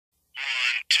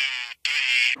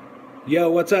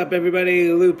Yo, what's up,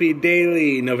 everybody? Loopy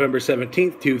Daily, November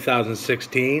 17th,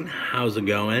 2016. How's it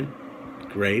going?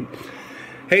 Great.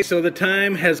 Hey, so the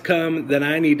time has come that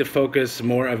I need to focus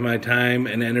more of my time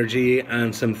and energy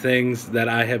on some things that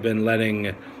I have been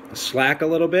letting slack a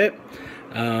little bit.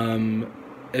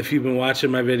 If you've been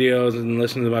watching my videos and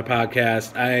listening to my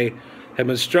podcast, I have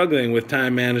been struggling with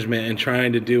time management and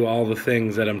trying to do all the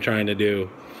things that I'm trying to do.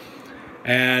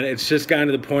 And it's just gotten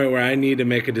to the point where I need to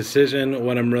make a decision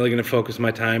what I'm really going to focus my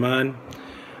time on.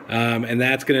 And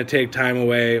that's going to take time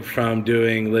away from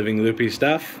doing Living Luppy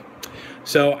stuff.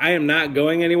 So I am not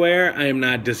going anywhere. I am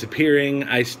not disappearing.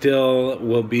 I still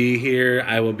will be here.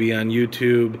 I will be on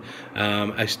YouTube.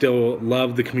 I still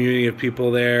love the community of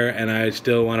people there, and I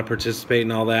still want to participate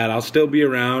in all that. I'll still be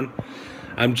around.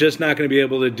 I'm just not going to be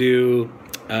able to do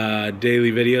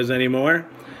daily videos anymore.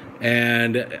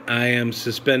 And I am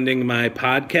suspending my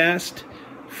podcast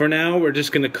for now. We're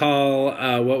just going to call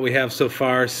what we have so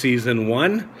far Season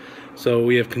 1. So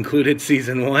we have concluded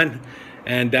Season 1.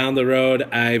 And down the road,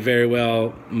 I very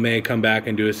well may come back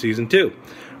and do a Season 2.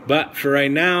 But for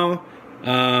right now,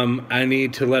 I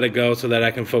need to let it go so that I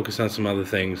can focus on some other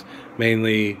things.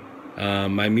 Mainly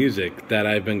my music that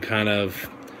I've been kind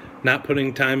of not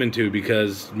putting time into,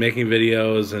 because making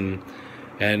videos and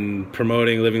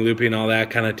promoting Living Luppy and all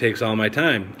that kind of takes all my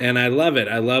time. And I love it.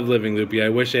 I love Living Luppy. I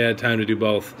wish I had time to do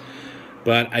both,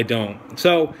 but I don't.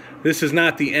 So this is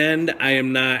not the end. I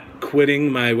am not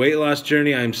quitting my weight loss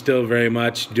journey. I'm still very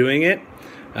much doing it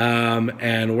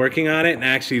and working on it. And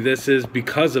actually, this is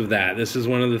because of that. This is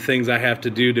one of the things I have to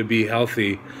do to be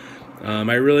healthy.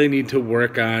 I really need to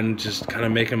work on just kind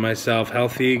of making myself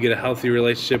healthy, get a healthy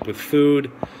relationship with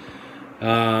food.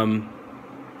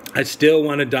 I still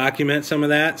want to document some of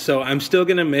that, so I'm still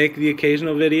going to make the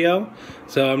occasional video.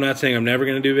 So I'm not saying I'm never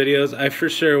going to do videos. I for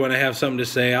sure, when I have something to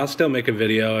say, I'll still make a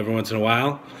video every once in a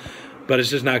while, but it's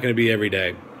just not going to be every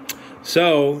day.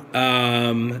 So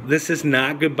this is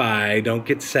not goodbye. Don't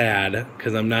get sad,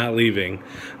 because I'm not leaving.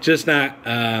 Just not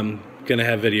going to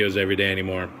have videos every day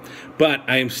anymore. But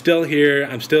I am still here.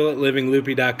 I'm still at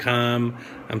livingluppy.com.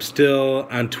 I'm still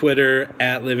on Twitter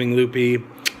at livingluppy.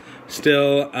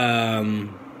 Still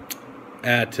on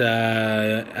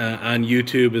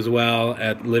YouTube as well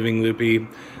at Living Luppy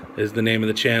is the name of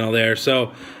the channel there.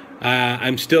 So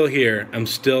I'm still here. I'm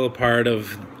still a part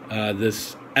of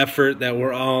this effort that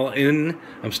we're all in.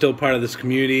 I'm still part of this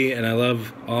community, and I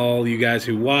love all you guys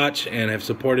who watch and have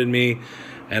supported me,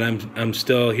 and I'm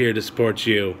still here to support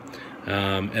you.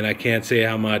 And I can't say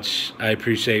how much I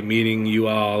appreciate meeting you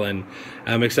all, and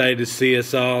I'm excited to see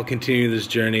us all continue this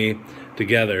journey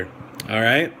together. All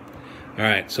right? All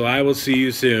right, so I will see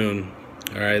you soon.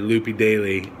 All right, Loopy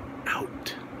Daily.